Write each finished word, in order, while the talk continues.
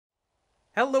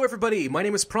Hello everybody, my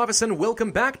name is Pravus and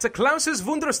welcome back to Klaus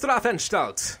Wunder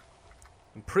Strafanstalt.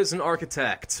 Prison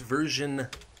Architect, version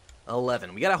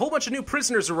 11. We got a whole bunch of new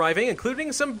prisoners arriving,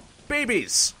 including some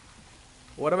babies.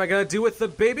 What am I gonna do with the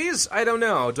babies? I don't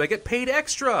know. Do I get paid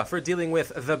extra for dealing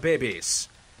with the babies?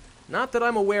 Not that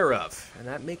I'm aware of, and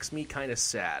that makes me kind of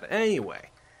sad. Anyway.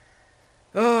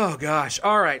 Oh gosh,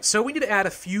 alright, so we need to add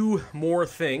a few more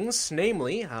things,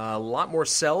 namely, a lot more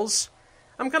cells.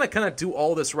 I'm gonna kind of do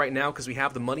all this right now because we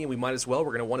have the money and we might as well.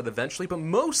 We're gonna want it eventually, but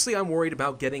mostly I'm worried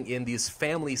about getting in these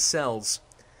family cells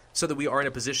so that we are in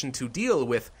a position to deal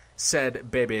with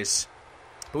said babies.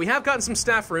 But we have gotten some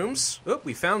staff rooms. Oh,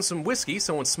 we found some whiskey.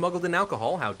 Someone smuggled in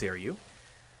alcohol. How dare you?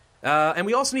 And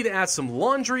we also need to add some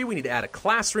laundry. We need to add a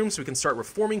classroom so we can start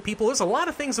reforming people. There's a lot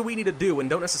of things that we need to do and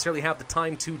don't necessarily have the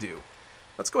time to do.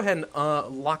 Let's go ahead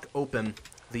and lock open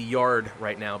the yard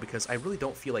right now because I really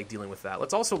don't feel like dealing with that.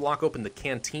 Let's also lock open the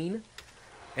canteen,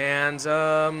 and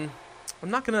I'm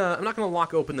not gonna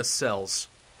lock open the cells,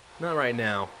 not right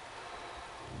now.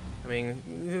 I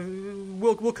mean,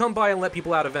 we'll come by and let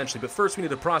people out eventually, but first we need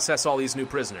to process all these new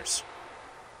prisoners,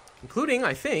 including,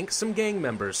 I think, some gang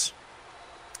members.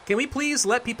 Can we please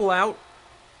let people out?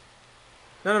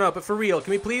 No, but for real,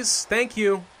 can we please? Thank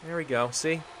you. There we go.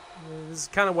 See, this is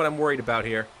kind of what I'm worried about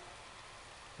here.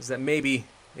 Is that maybe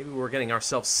we're getting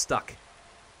ourselves stuck.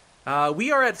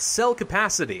 We are at cell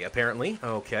capacity, apparently.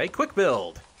 Okay, quick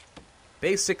build.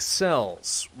 Basic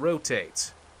cells.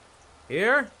 Rotate.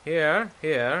 Here, here,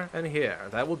 here, and here.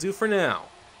 That will do for now.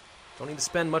 Don't need to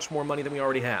spend much more money than we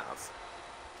already have.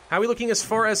 How are we looking as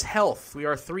far as health? We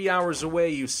are 3 hours away,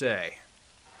 you say.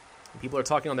 People are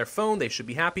talking on their phone. They should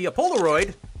be happy. A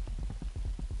Polaroid.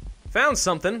 Found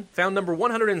something. Found number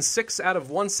 106 out of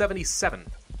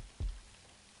 177.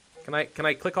 Can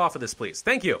I click off of this, please?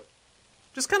 Thank you.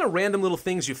 Just kind of random little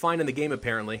things you find in the game,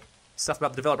 apparently. Stuff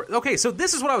about the developer. Okay, so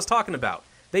this is what I was talking about.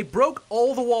 They broke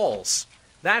all the walls.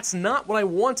 That's not what I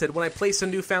wanted when I placed a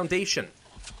new foundation.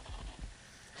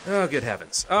 Oh, good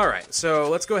heavens. Alright, so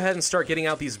let's go ahead and start getting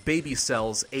out these baby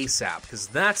cells ASAP, because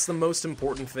that's the most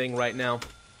important thing right now,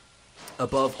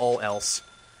 above all else.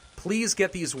 Please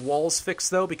get these walls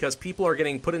fixed, though, because people are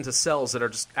getting put into cells that are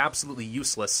just absolutely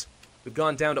useless. We've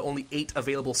gone down to only 8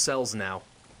 available cells now.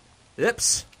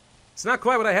 Oops. It's not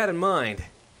quite what I had in mind.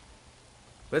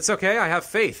 But it's okay, I have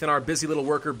faith in our busy little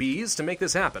worker bees to make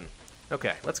this happen.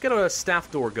 Okay, let's get a staff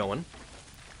door going.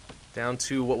 Down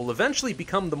to what will eventually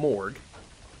become the morgue.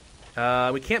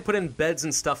 We can't put in beds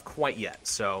and stuff quite yet,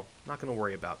 so I'm not going to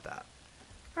worry about that.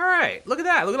 Alright, look at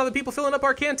that. Look at all the people filling up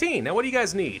our canteen. Now what do you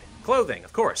guys need? Clothing,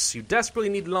 of course. You desperately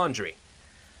need laundry.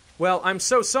 Well, I'm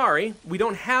so sorry. We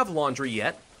don't have laundry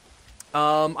yet.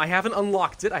 I haven't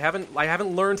unlocked it. I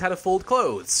haven't learned how to fold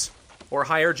clothes or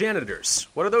hire janitors.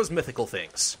 What are those mythical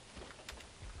things?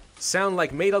 Sound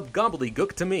like made-up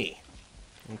gobbledygook to me.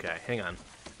 Okay, hang on.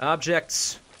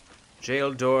 Objects,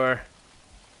 jail door.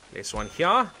 This one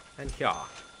here and here.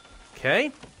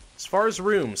 Okay. As far as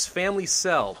rooms, family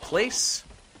cell, place,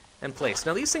 and place.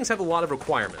 Now these things have a lot of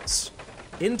requirements.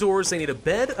 Indoors, they need a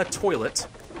bed, a toilet,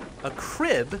 a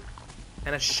crib,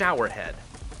 and a shower head.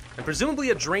 And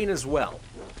presumably a drain as well.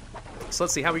 So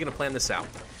let's see, how are we going to plan this out?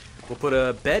 We'll put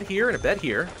a bed here and a bed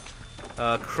here.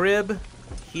 A crib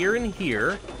here and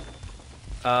here.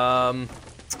 A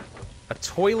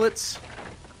toilet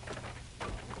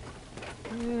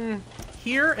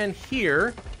here and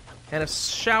here. And a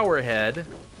shower head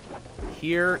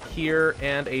here, here,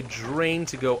 and a drain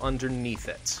to go underneath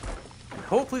it.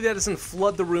 Hopefully that doesn't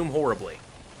flood the room horribly.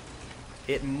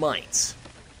 It might.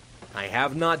 I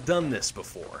have not done this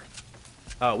before.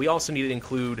 We also need to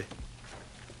include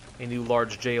a new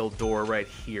large jail door right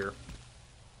here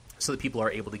so that people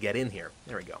are able to get in here.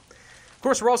 There we go. Of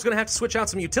course, we're also going to have to switch out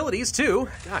some utilities, too.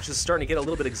 Gosh, this is starting to get a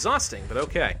little bit exhausting, but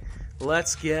okay.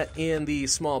 Let's get in the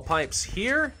small pipes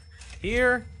here,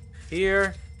 here,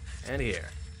 here, and here.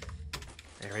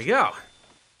 There we go.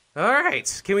 All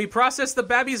right. Can we process the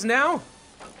babbies now?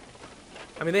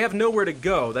 I mean, they have nowhere to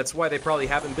go. That's why they probably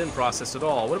haven't been processed at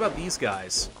all. What about these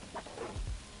guys?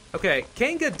 Okay,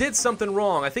 Kanga did something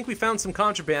wrong. I think we found some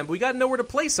contraband, but we got nowhere to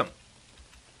place them.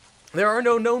 There are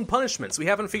no known punishments. We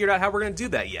haven't figured out how we're going to do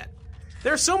that yet.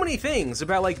 There are so many things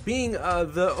about, like, being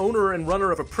the owner and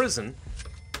runner of a prison,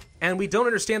 and we don't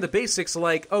understand the basics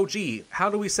like, oh, gee, how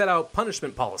do we set out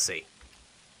punishment policy?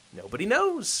 Nobody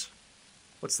knows.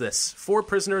 What's this? 4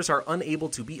 prisoners are unable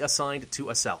to be assigned to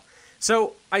a cell.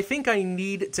 So, I think I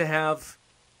need to have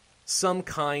some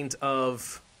kind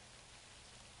of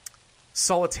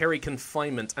solitary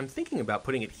confinement. I'm thinking about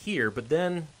putting it here, but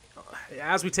then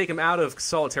as we take them out of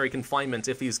solitary confinement,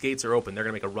 if these gates are open, they're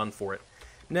going to make a run for it.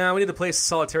 Now, we need to place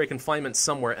solitary confinement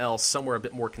somewhere else, somewhere a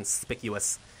bit more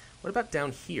conspicuous. What about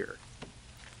down here?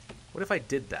 What if I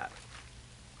did that?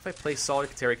 If I place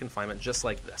solitary confinement just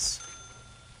like this?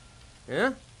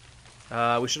 Yeah?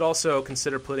 We should also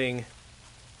consider putting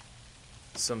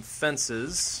some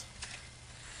fences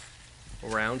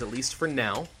around, at least for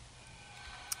now.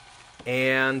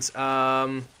 And,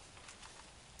 I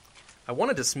want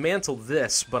to dismantle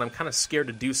this, but I'm kind of scared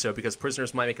to do so because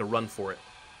prisoners might make a run for it.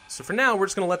 So for now, we're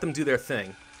just going to let them do their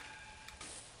thing.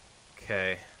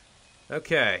 Okay.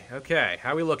 Okay, okay.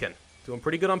 How are we looking? Doing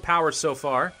pretty good on power so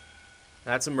far.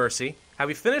 That's a mercy. Have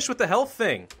we finished with the health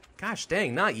thing? Gosh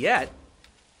dang, not yet.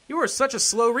 You are such a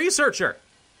slow researcher.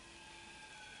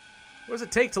 What does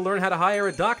it take to learn how to hire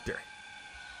a doctor?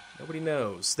 Nobody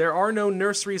knows. There are no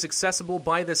nurseries accessible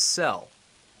by this cell.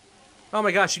 Oh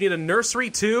my gosh, you need a nursery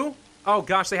too? Oh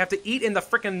gosh, they have to eat in the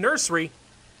frickin' nursery.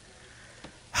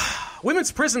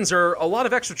 Women's prisons are a lot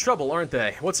of extra trouble, aren't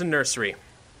they? What's a nursery?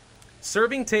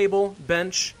 Serving table,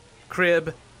 bench,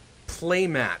 crib,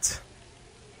 playmat.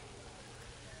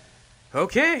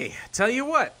 Okay, tell you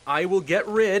what, I will get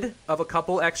rid of a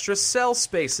couple extra cell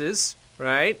spaces,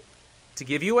 right, to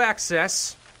give you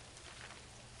access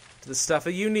to the stuff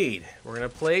that you need. We're going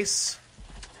to place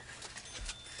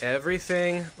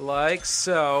everything like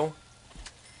so,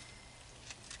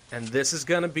 and this is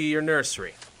going to be your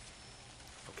nursery.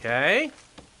 Okay?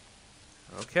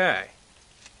 Okay.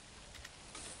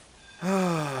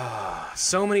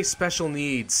 So many special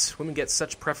needs. Women get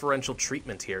such preferential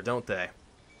treatment here, don't they?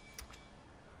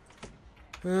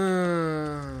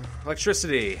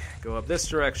 Electricity. Go up this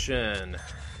direction.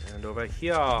 And over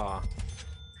here.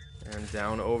 And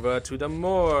down over to the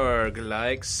morgue,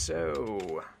 like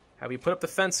so. Have we put up the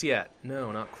fence yet?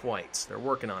 No, not quite. They're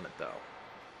working on it, though.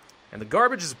 And the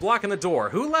garbage is blocking the door.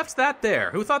 Who left that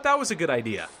there? Who thought that was a good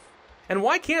idea? And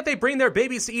why can't they bring their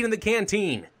babies to eat in the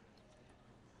canteen?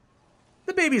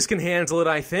 The babies can handle it,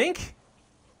 I think.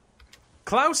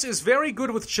 Klaus is very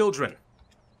good with children.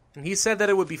 And he said that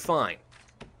it would be fine.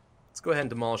 Let's go ahead and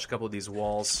demolish a couple of these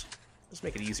walls. Just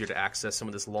make it easier to access some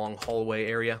of this long hallway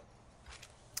area.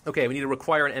 Okay, we need to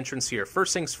require an entrance here.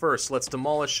 First things first, let's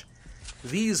demolish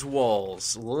these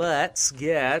walls. Let's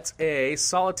get a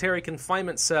solitary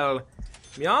confinement cell.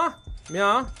 Meow,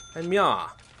 meow, and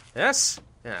meow. Yes?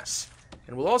 Yes.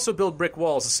 And we'll also build brick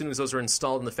walls as soon as those are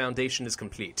installed and the foundation is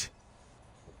complete.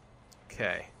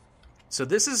 Okay. So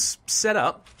this is set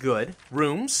up. Good.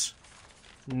 Rooms.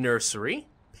 Nursery.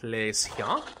 Place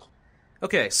here.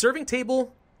 Okay, serving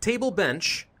table, table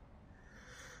bench,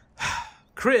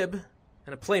 crib,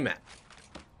 and a playmat.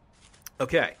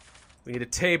 Okay, we need a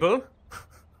table,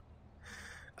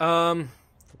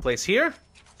 place here,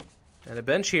 and a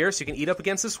bench here, so you can eat up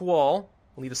against this wall.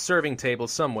 We'll need a serving table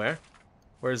somewhere.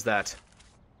 Where's that?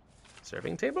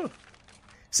 Serving table?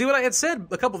 See what I had said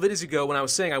a couple videos ago when I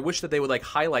was saying I wish that they would, like,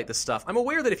 highlight this stuff. I'm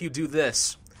aware that if you do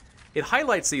this, it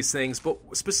highlights these things, but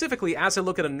specifically as I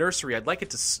look at a nursery, I'd like it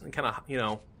to kind of, you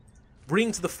know,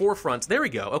 bring to the forefront. There we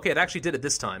go. Okay, it actually did it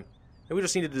this time. And we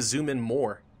just needed to zoom in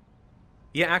more.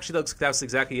 Yeah, actually, that's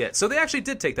exactly it. So they actually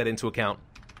did take that into account.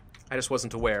 I just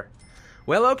wasn't aware.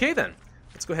 Well, okay then.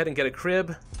 Let's go ahead and get a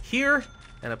crib here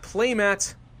and a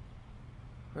playmat.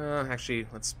 Actually,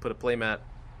 let's put a playmat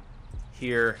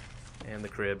here and the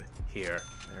crib here.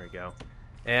 There we go.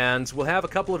 And we'll have a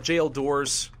couple of jail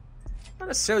doors. Not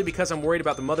necessarily because I'm worried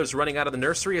about the mothers running out of the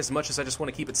nursery as much as I just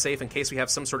want to keep it safe in case we have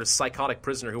some sort of psychotic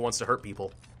prisoner who wants to hurt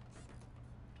people.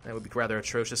 That would be rather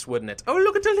atrocious, wouldn't it? Oh,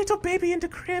 look at the little baby in the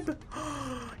crib.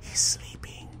 He's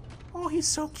sleeping. Oh, he's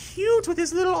so cute with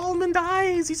his little almond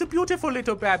eyes. He's a beautiful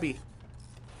little baby.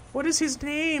 What is his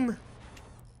name?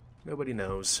 Nobody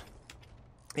knows.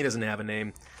 He doesn't have a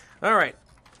name. All right.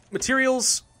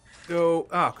 Materials go...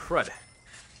 Oh, crud.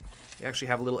 We actually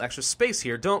have a little extra space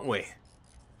here, don't we?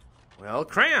 Well,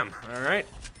 cram. All right.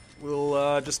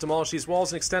 We'll just demolish these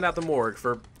walls and extend out the morgue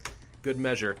for good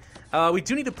measure. We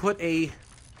do need to put a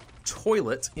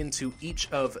toilet into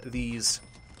each of these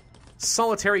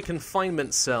solitary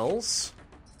confinement cells.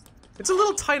 It's a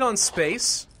little tight on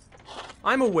space.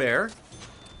 I'm aware.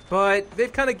 But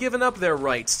they've kind of given up their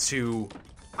rights to,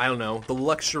 I don't know, the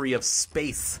luxury of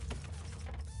space.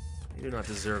 They do not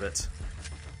deserve it.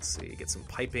 Let's see, get some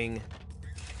piping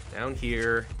down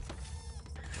here.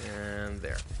 And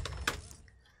there.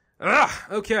 Ah,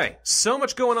 okay. So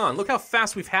much going on. Look how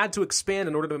fast we've had to expand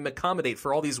in order to accommodate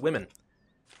for all these women.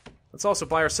 Let's also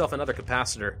buy ourselves another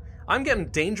capacitor. I'm getting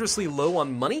dangerously low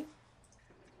on money.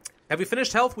 Have we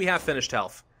finished health? We have finished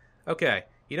health. Okay.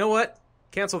 You know what?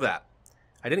 Cancel that.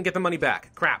 I didn't get the money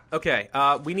back. Crap. Okay.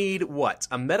 We need what?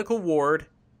 A medical ward,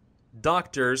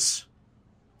 doctors,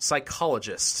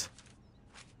 Psychologist.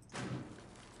 Can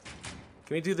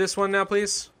we do this one now,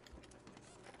 please?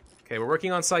 Okay, we're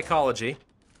working on psychology.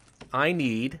 I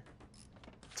need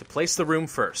to place the room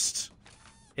first.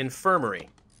 Infirmary.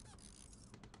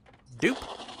 Doop.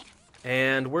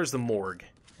 And where's the morgue?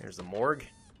 There's the morgue.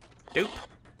 Doop.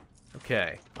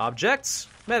 Okay. Objects.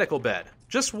 Medical bed.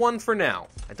 Just one for now.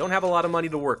 I don't have a lot of money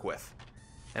to work with.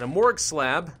 And a morgue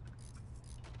slab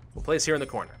we'll place here in the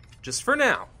corner. Just for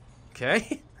now.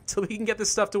 Okay? Until we can get this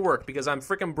stuff to work, because I'm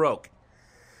freaking broke.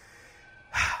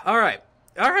 Alright.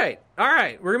 Alright.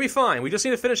 Alright. We're gonna be fine. We just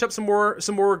need to finish up some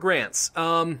more grants.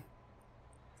 What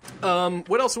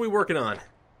else are we working on?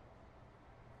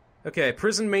 Okay,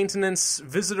 prison maintenance,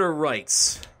 visitor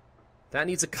rights. That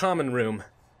needs a common room.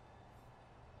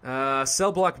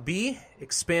 Cell block B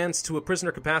expands to a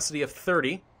prisoner capacity of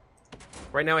 30.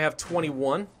 Right now I have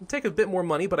 21. It'll take a bit more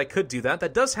money, but I could do that.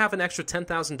 That does have an extra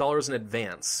 $10,000 in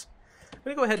advance. I'm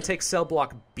going to go ahead and take cell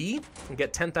block B and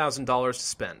get $10,000 to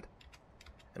spend.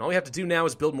 And all we have to do now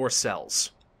is build more cells,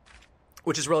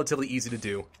 which is relatively easy to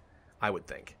do, I would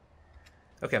think.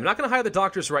 Okay, I'm not going to hire the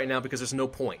doctors right now because there's no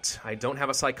point. I don't have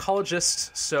a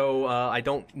psychologist, so I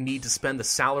don't need to spend the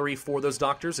salary for those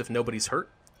doctors if nobody's hurt.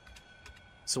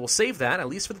 So we'll save that, at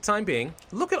least for the time being.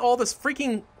 Look at all this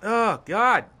freaking... Oh,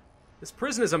 God. This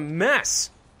prison is a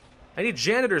mess. I need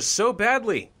janitors so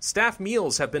badly. Staff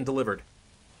meals have been delivered.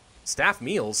 Staff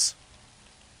meals?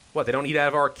 What, they don't eat out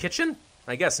of our kitchen?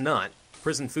 I guess not.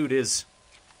 Prison food is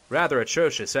rather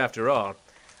atrocious, after all.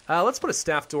 Let's put a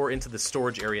staff door into the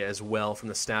storage area as well from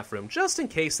the staff room, just in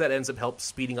case that ends up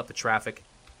speeding up the traffic,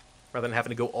 rather than having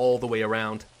to go all the way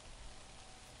around.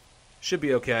 Should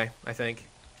be okay, I think.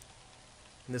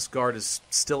 And this guard is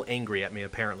still angry at me,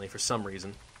 apparently, for some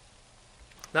reason.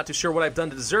 Not too sure what I've done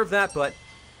to deserve that, but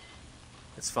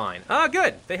it's fine. Ah,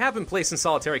 good! They have been placed in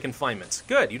solitary confinement.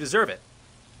 Good, you deserve it.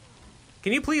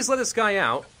 Can you please let this guy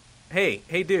out? Hey,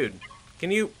 dude.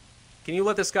 Can you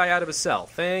let this guy out of his cell?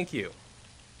 Thank you.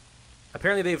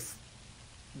 Apparently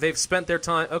they've spent their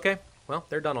time... Okay, well,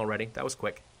 they're done already. That was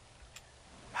quick.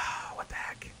 What the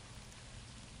heck?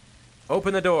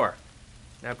 Open the door.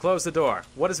 Now close the door.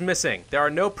 What is missing? There are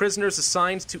no prisoners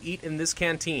assigned to eat in this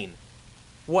canteen.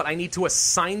 What, I need to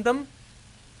assign them?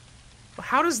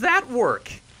 How does that work?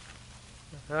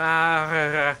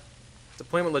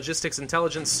 Deployment, logistics,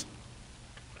 intelligence.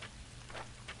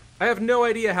 I have no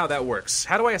idea how that works.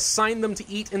 How do I assign them to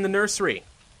eat in the nursery?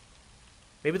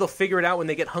 Maybe they'll figure it out when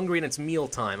they get hungry and it's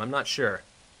mealtime. I'm not sure.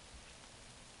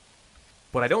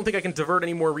 But I don't think I can divert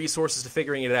any more resources to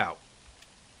figuring it out.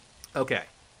 Okay.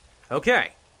 Okay.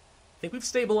 I think we've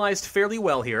stabilized fairly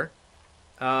well here.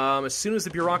 As soon as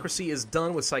the bureaucracy is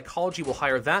done with psychology, we'll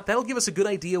hire that. That'll give us a good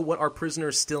idea what our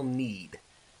prisoners still need.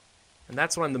 And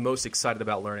that's what I'm the most excited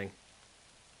about learning.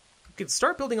 We could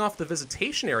start building off the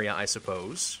visitation area, I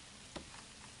suppose.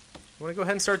 You want to go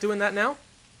ahead and start doing that now?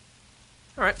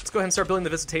 Alright, let's go ahead and start building the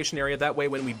visitation area. That way,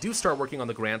 when we do start working on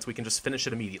the grants, we can just finish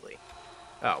it immediately.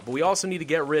 Oh, but we also need to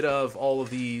get rid of all of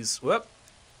these... Whoop!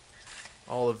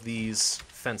 All of these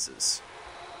fences.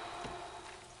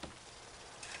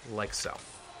 Like so.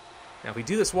 Now, if we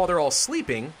do this while they're all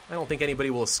sleeping, I don't think anybody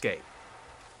will escape.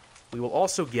 We will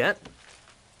also get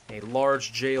a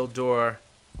large jail door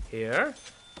here.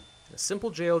 A simple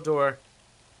jail door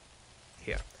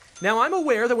here. Now, I'm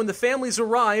aware that when the families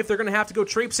arrive, they're going to have to go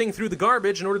traipsing through the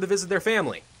garbage in order to visit their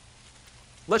family.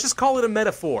 Let's just call it a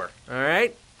metaphor,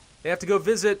 alright? They have to go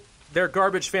visit their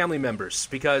garbage family members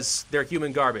because they're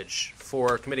human garbage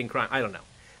for committing crime. I don't know.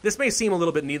 This may seem a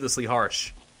little bit needlessly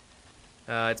harsh.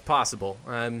 It's possible.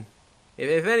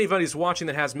 If anybody's watching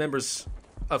that has members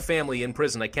of family in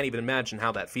prison, I can't even imagine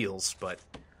how that feels, but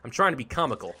I'm trying to be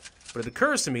comical. But it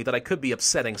occurs to me that I could be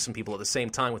upsetting some people at the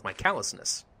same time with my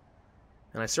callousness.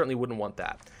 And I certainly wouldn't want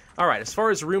that. Alright, as far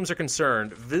as rooms are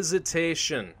concerned,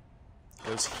 visitation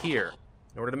goes here.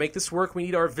 In order to make this work, we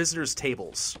need our visitors'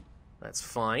 tables. That's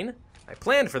fine. I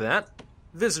planned for that.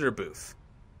 Visitor booth.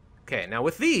 Okay, now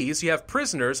with these, you have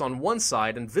prisoners on one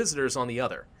side and visitors on the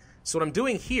other. So what I'm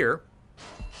doing here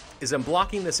is I'm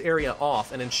blocking this area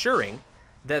off and ensuring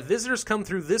that visitors come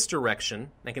through this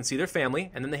direction and can see their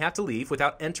family, and then they have to leave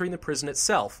without entering the prison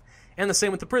itself. And the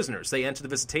same with the prisoners. They enter the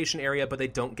visitation area, but they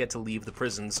don't get to leave the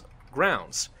prison's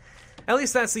grounds. At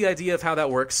least that's the idea of how that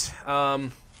works.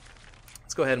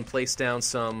 Let's go ahead and place down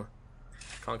some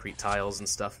concrete tiles and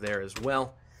stuff there as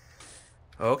well.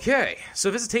 Okay,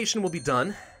 so visitation will be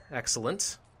done.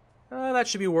 Excellent. That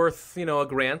should be worth, a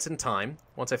grant in time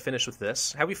once I finish with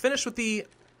this. Have we finished with the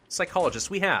psychologist?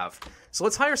 We have. So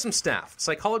let's hire some staff.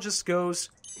 Psychologist goes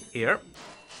here.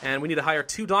 And we need to hire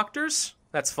 2 doctors.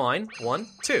 That's fine. 1,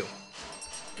 2.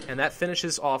 And that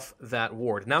finishes off that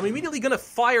ward. Now I'm immediately going to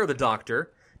fire the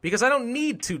doctor, because I don't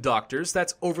need 2 doctors.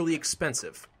 That's overly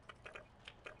expensive.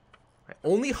 I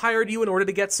only hired you in order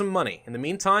to get some money. In the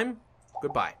meantime,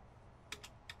 goodbye.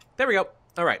 There we go.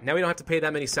 All right, now we don't have to pay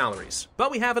that many salaries.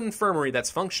 But we have an infirmary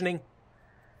that's functioning.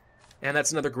 And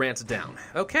that's another grant down.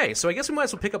 Okay, so I guess we might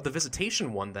as well pick up the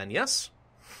visitation one then, yes?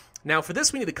 Now for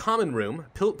this we need a common room,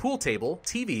 pool table,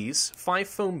 TVs, 5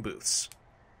 phone booths.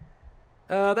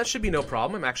 That should be no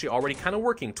problem. I'm actually already kind of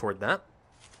working toward that.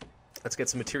 Let's get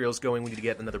some materials going. We need to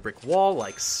get another brick wall,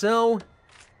 like so.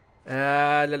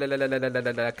 Common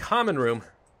room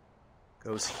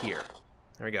goes here.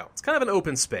 There we go. It's kind of an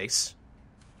open space,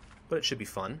 but it should be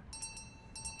fun.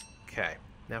 Okay,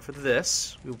 now for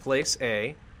this, we will place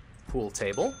a pool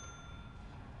table.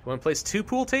 You want to place 2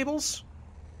 pool tables?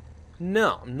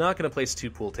 No, I'm not going to place 2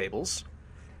 pool tables.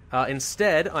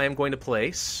 Instead, I am going to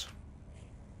place...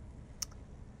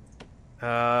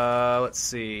 let's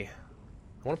see.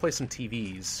 I want to place some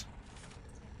TVs.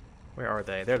 Where are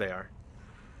they? There they are.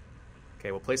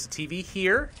 Okay, we'll place a TV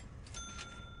here.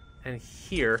 And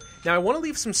here. Now, I want to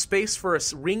leave some space for a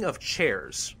ring of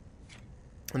chairs.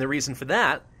 And the reason for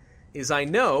that is I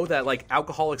know that, like,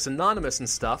 Alcoholics Anonymous and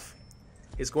stuff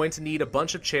is going to need a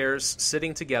bunch of chairs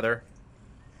sitting together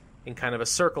in kind of a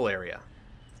circle area.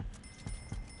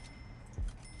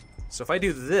 So if I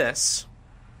do this,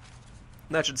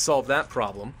 that should solve that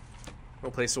problem.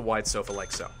 We'll place a wide sofa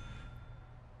like so.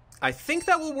 I think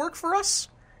that will work for us.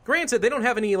 Granted, they don't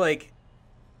have any, like,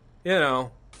 you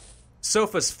know,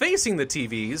 sofas facing the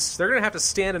TVs. They're going to have to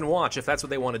stand and watch if that's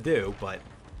what they want to do, but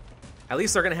at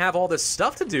least they're going to have all this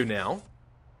stuff to do now.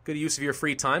 Good use of your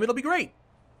free time. It'll be great.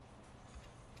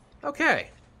 Okay.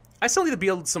 I still need to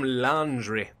build some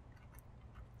laundry.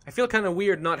 I feel kind of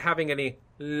weird not having any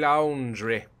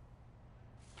laundry.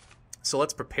 So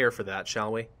let's prepare for that,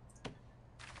 shall we?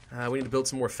 We need to build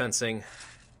some more fencing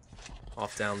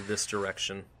off down this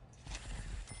direction.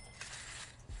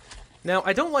 Now,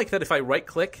 I don't like that if I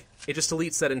right-click, it just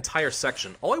deletes that entire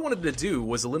section. All I wanted to do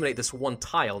was eliminate this one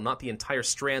tile, not the entire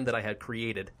strand that I had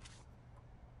created.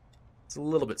 It's a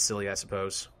little bit silly, I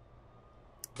suppose.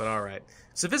 But alright.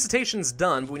 So visitation's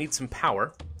done, but we need some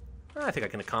power. I think I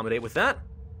can accommodate with that.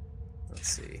 Let's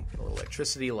see. Get a little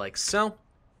electricity like so.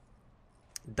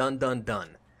 Done, done,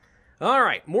 done.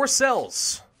 Alright, more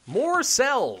cells. More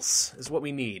cells is what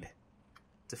we need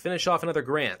to finish off another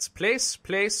grant. Place,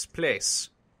 place, place.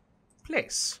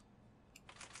 Place.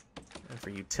 And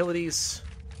for utilities,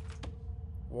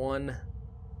 1.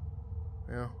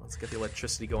 Well, let's get the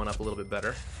electricity going up a little bit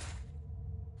better.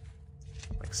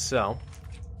 Like so.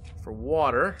 For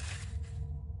water,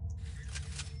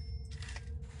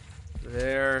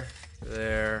 there,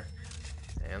 there,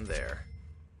 and there.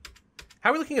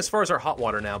 How are we looking as far as our hot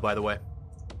water now, by the way?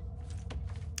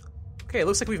 Okay, it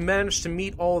looks like we've managed to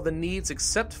meet all of the needs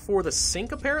except for the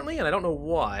sink, apparently, and I don't know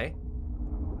why.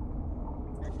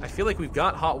 I feel like we've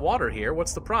got hot water here.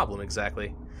 What's the problem,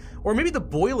 exactly? Or maybe the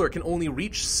boiler can only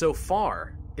reach so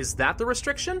far. Is that the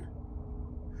restriction?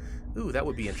 Ooh, that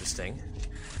would be interesting.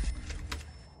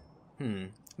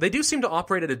 They do seem to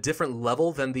operate at a different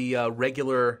level than the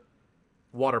regular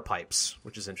water pipes,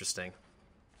 which is interesting.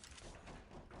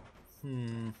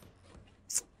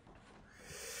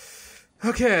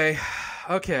 Okay.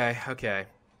 How are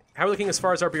we looking as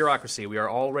far as our bureaucracy? We are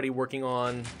already working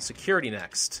on security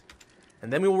next.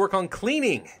 And then we will work on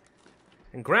cleaning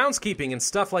and groundskeeping and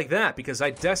stuff like that, because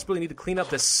I desperately need to clean up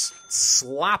this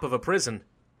slop of a prison.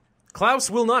 Klaus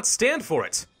will not stand for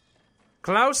it.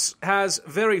 Klaus has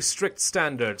very strict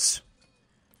standards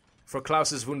for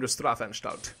Klaus's Wunder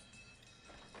Strafanstalt.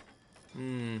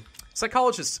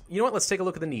 Psychologist, you know what? Let's take a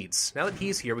look at the needs. Now that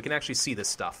he's here, we can actually see this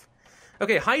stuff.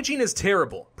 Okay, hygiene is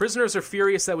terrible. Prisoners are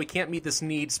furious that we can't meet this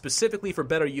need specifically for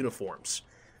better uniforms.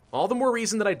 All the more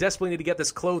reason that I desperately need to get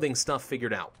this clothing stuff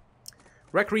figured out.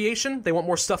 Recreation, they want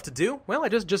more stuff to do. Well, I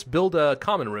just build a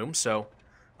common room, so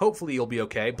hopefully you'll be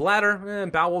okay. Bladder,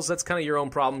 bowels, that's kind of your own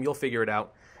problem. You'll figure it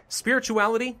out.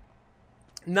 Spirituality,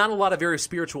 not a lot of very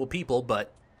spiritual people,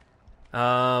 but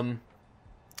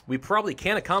we probably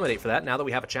can accommodate for that now that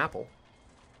we have a chapel.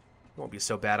 It won't be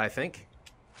so bad, I think.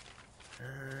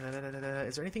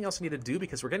 Is there anything else I need to do?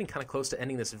 Because we're getting kind of close to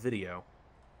ending this video.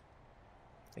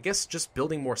 I guess just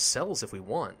building more cells if we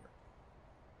want.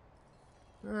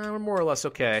 We're more or less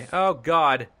okay. Oh,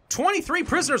 God. 23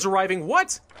 prisoners arriving.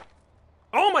 What?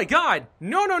 Oh, my God.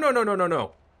 No. No.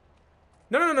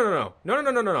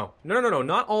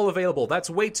 Not all available. That's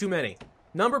way too many.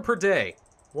 Number per day.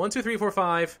 1, 2, 3, 4,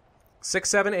 5, 6,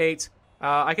 7, 8.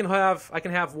 I can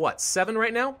have what? 7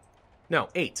 right now? No,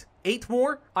 8. 8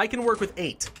 more? I can work with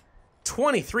 8.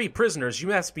 23 prisoners, you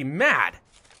must be mad.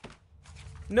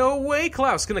 No way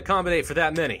Klaus can accommodate for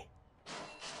that many.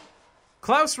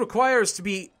 Klaus requires to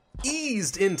be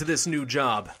eased into this new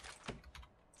job.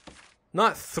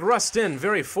 Not thrust in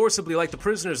very forcibly like the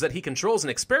prisoners that he controls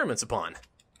and experiments upon.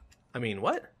 I mean,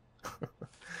 what?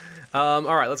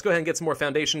 Alright, let's go ahead and get some more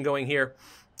foundation going here.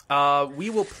 We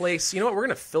will place... You know what? We're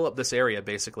going to fill up this area,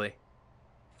 basically.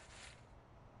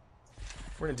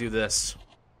 We're going to do this.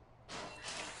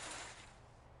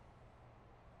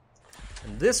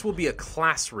 And this will be a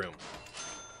classroom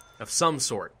of some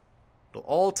sort. It'll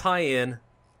all tie in.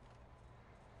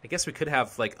 I guess we could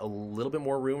have, like, a little bit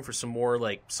more room for some more,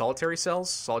 like, solitary cells,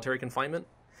 solitary confinement.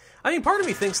 I mean, part of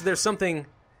me thinks that there's something,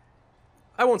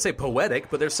 I won't say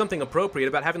poetic, but there's something appropriate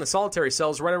about having the solitary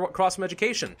cells right across from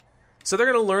education. So they're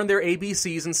going to learn their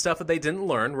ABCs and stuff that they didn't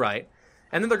learn, right?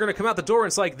 And then they're going to come out the door and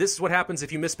it's like, this is what happens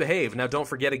if you misbehave. Now don't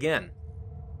forget again.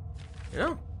 You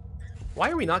know? Why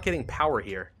are we not getting power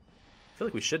here? I feel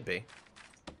like we should be.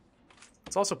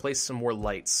 Let's also place some more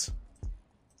lights.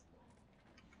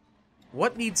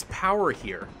 What needs power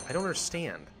here? I don't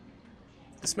understand.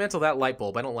 Dismantle that light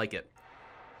bulb. I don't like it.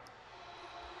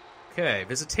 Okay,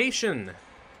 visitation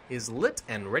is lit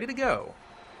and ready to go.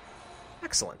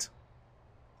 Excellent.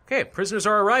 Okay, prisoners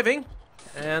are arriving,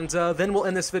 and then we'll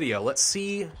end this video. Let's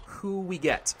see who we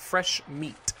get. Fresh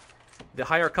meat. To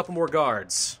hire a couple more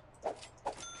guards.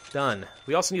 Done.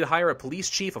 We also need to hire a police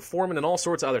chief, a foreman, and all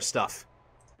sorts of other stuff.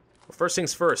 Well, first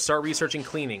things first, start researching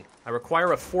cleaning. I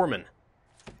require a foreman.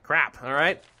 Crap,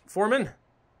 alright. Foreman,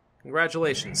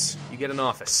 congratulations. You get an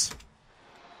office.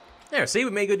 There, see,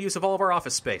 we made good use of all of our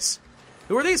office space.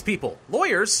 Who are these people?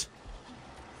 Lawyers?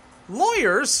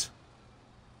 Lawyers?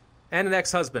 And an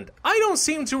ex-husband. I don't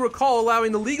seem to recall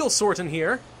allowing the legal sort in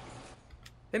here.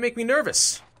 They make me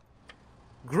nervous.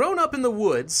 Grown up in the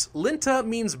woods, Linta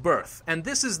means birth, and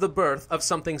this is the birth of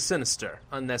something sinister.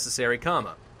 Unnecessary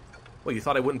comma. Well, you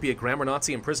thought I wouldn't be a grammar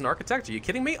Nazi and prison architect? Are you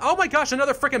kidding me? Oh my gosh,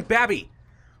 another frickin' babby!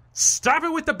 Stop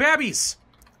it with the babbies!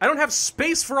 I don't have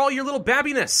space for all your little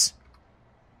babbiness.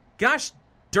 Gosh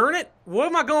darn it, what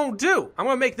am I gonna do? I'm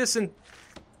gonna make this in...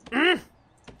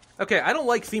 Okay, I don't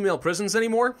like female prisons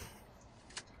anymore.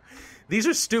 These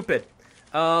are stupid.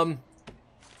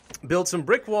 Build some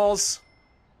brick walls,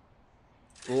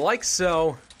 like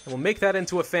so, and we'll make that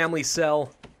into a family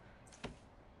cell.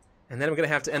 And then I'm gonna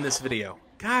have to end this video.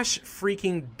 Gosh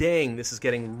freaking dang, this is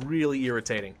getting really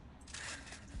irritating.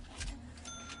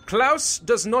 Klaus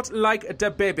does not like the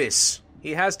babies.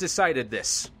 He has decided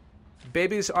this.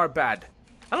 Babies are bad.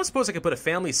 I don't suppose I could put a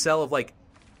family cell of, like,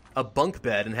 a bunk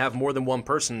bed and have more than one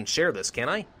person share this, can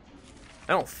I? I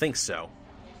don't think so.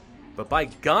 But by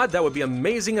God, that would be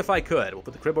amazing if I could. We'll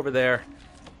put the crib over there.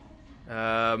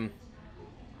 The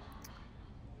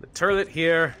toilet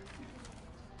here.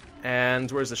 And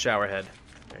where's the shower head?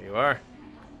 There you are.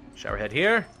 Shower head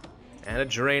here. And a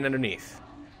drain underneath.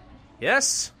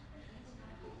 Yes?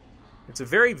 It's a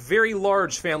very, very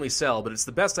large family cell, but it's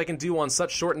the best I can do on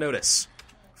such short notice.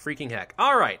 Freaking heck.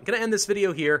 Alright, I'm gonna end this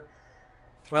video here.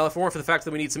 Well, if it weren't for the fact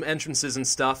that we need some entrances and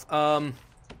stuff,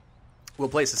 we'll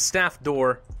place a staff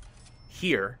door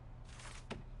here,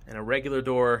 and a regular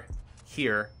door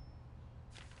here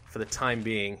for the time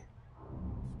being.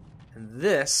 And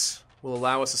this will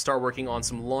allow us to start working on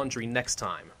some laundry next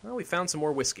time. Well, we found some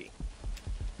more whiskey.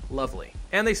 Lovely.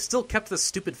 And they still kept the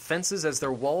stupid fences as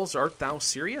their walls. Art thou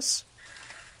serious?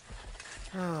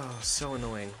 Oh, so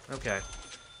annoying. Okay.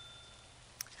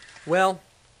 Well,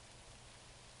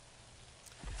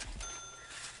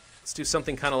 let's do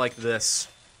something kind of like this.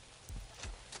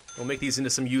 We'll make these into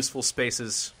some useful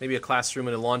spaces. Maybe a classroom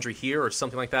and a laundry here or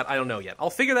something like that. I don't know yet. I'll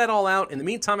figure that all out. In the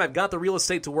meantime, I've got the real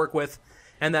estate to work with,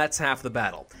 and that's half the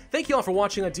battle. Thank you all for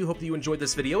watching. I do hope that you enjoyed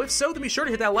this video. If so, then be sure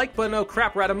to hit that like button. Oh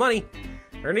crap, we're out of money.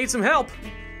 We're gonna need some help.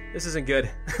 This isn't good.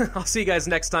 I'll see you guys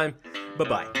next time.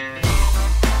 Bye-bye.